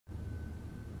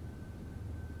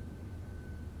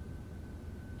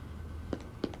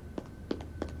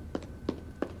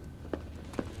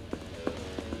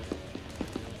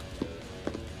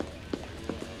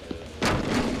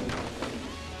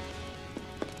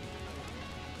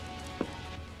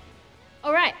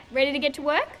Ready to get to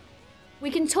work?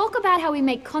 We can talk about how we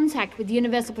make contact with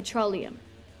Universal Petroleum.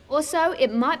 Also,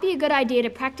 it might be a good idea to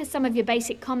practice some of your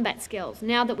basic combat skills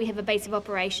now that we have a base of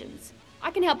operations.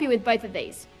 I can help you with both of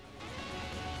these.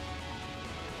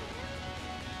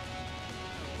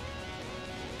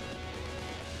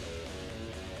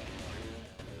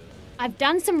 I've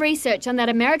done some research on that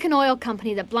American oil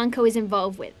company that Blanco is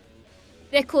involved with.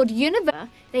 They're called Univer.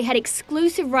 They had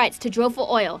exclusive rights to drill for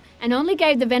oil and only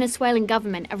gave the Venezuelan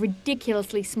government a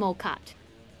ridiculously small cut.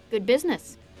 Good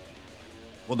business.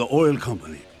 For the oil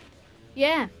company.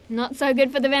 Yeah, not so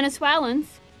good for the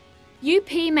Venezuelans.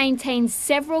 UP maintains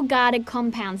several guarded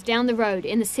compounds down the road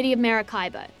in the city of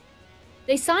Maracaibo.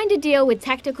 They signed a deal with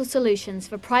Tactical Solutions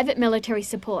for private military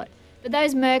support, but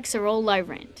those mercs are all low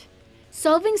rent.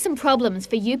 Solving some problems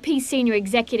for UP senior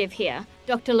executive here,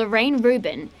 Dr. Lorraine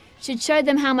Rubin, should show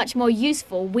them how much more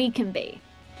useful we can be.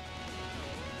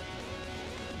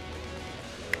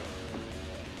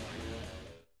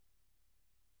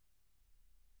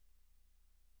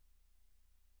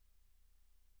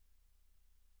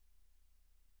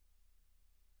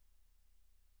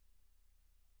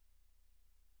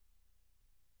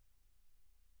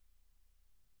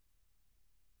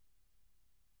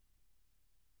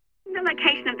 The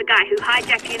location of the guy who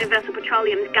hijacked Universal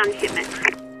Petroleum's gun shipment.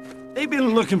 They've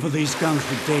been looking for these guns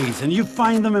for days, and you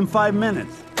find them in 5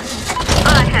 minutes.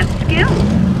 I have skills.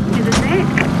 To the set.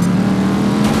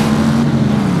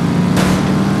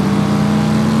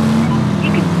 You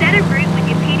can set a route with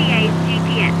your PDA's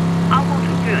GPS. I'll walk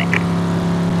you through it.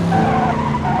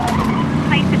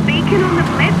 Place a beacon on the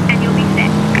blip and you'll be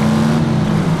set.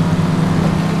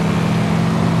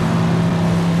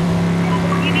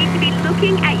 You need to be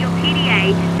looking at your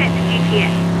PDA to set the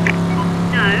GPS.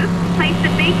 No, place the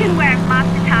beacon where it marks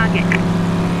the target.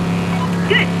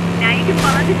 Good, now you can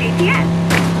follow the GPS.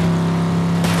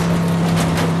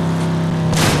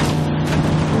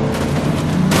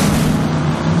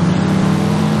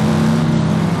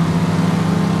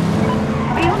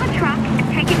 Be on the truck and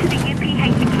take it to the UP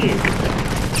HQ.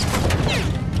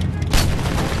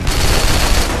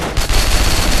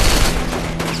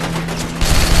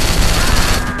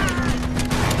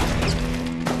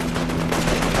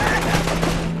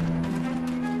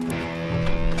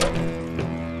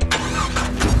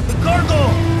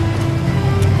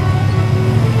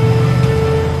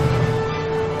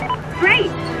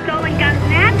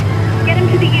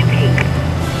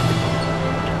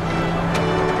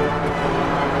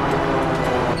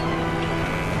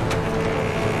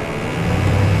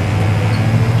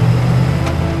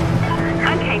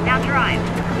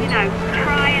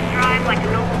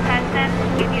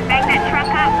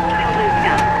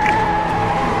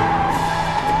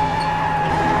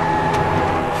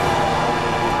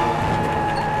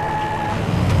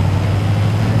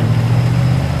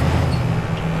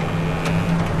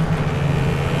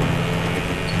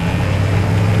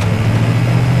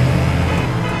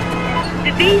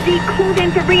 BZ called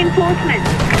in for reinforcements.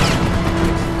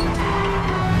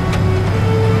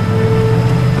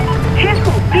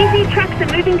 Careful, BZ trucks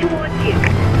are moving towards you.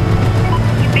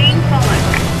 You're being followed.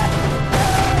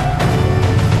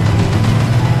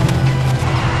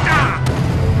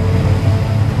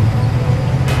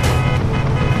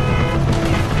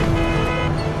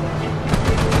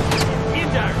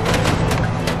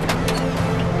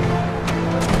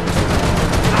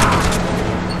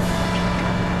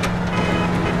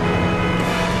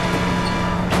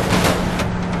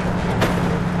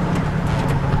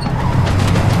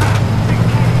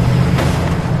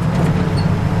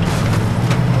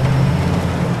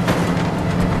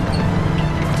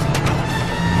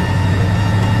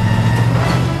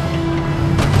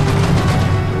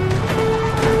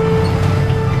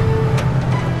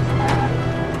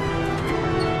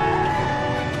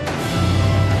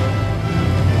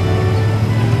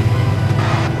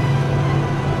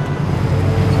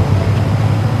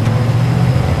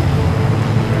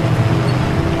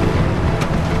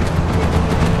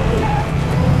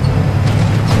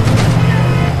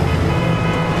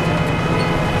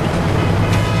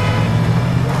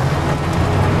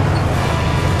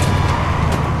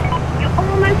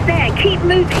 Keep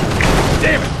moving.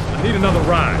 Damn it! I need another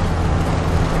ride.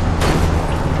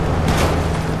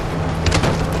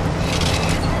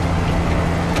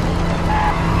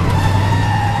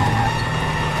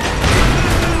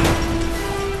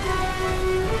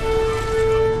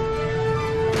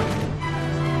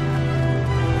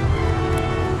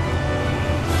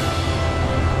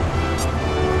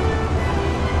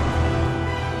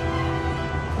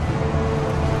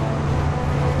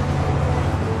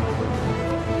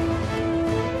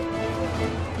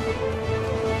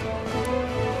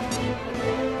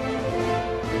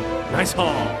 Nice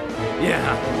haul.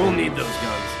 Yeah, we'll need those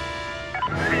guns.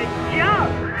 Good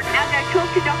job. Now go talk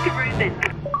to Dr. Rubin.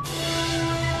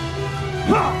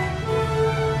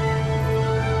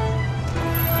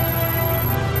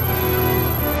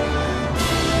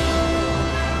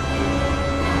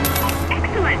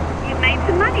 Excellent. You've made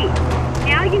some money.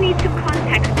 Now you need some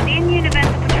contacts within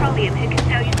Universal Petroleum who can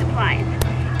sell you supplies.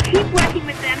 Keep working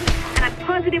with them, and I'm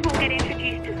positive we'll get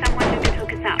introduced to someone who can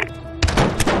hook us up.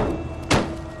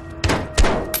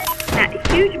 That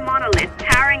huge monolith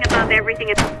towering above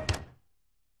everything.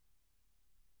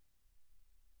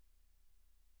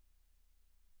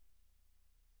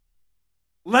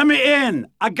 Let me in!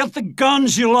 I got the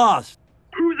guns you lost!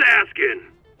 Who's asking?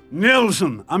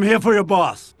 Nilsson, I'm here for your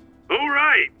boss. Oh,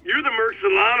 right. You're the Merc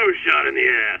Solano shot in the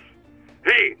ass.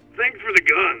 Hey, thanks for the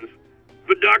guns.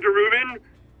 But Dr. Rubin,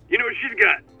 you know, she's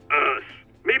got us.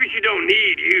 Maybe she don't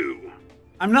need you.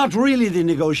 I'm not really the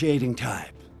negotiating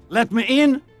type. Let me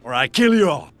in, or I kill you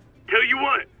all. Tell you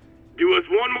what, do us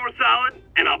one more solid,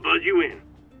 and I'll buzz you in.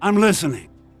 I'm listening.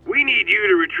 We need you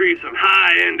to retrieve some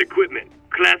high-end equipment.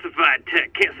 Classified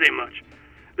tech, can't say much.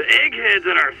 The eggheads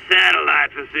at our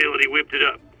satellite facility whipped it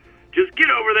up. Just get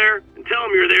over there and tell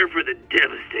them you're there for the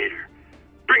Devastator.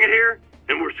 Bring it here,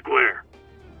 and we're square.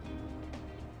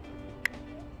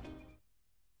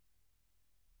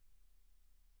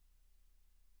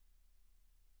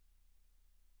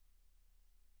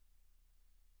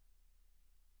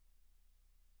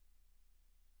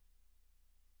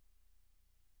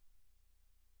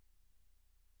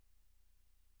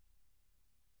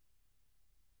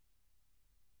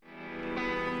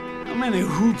 How many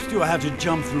hoops do I have to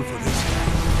jump through for this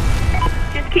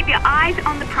guy? Just keep your eyes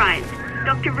on the prize.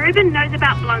 Dr. Rubin knows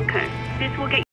about Blanco. This will get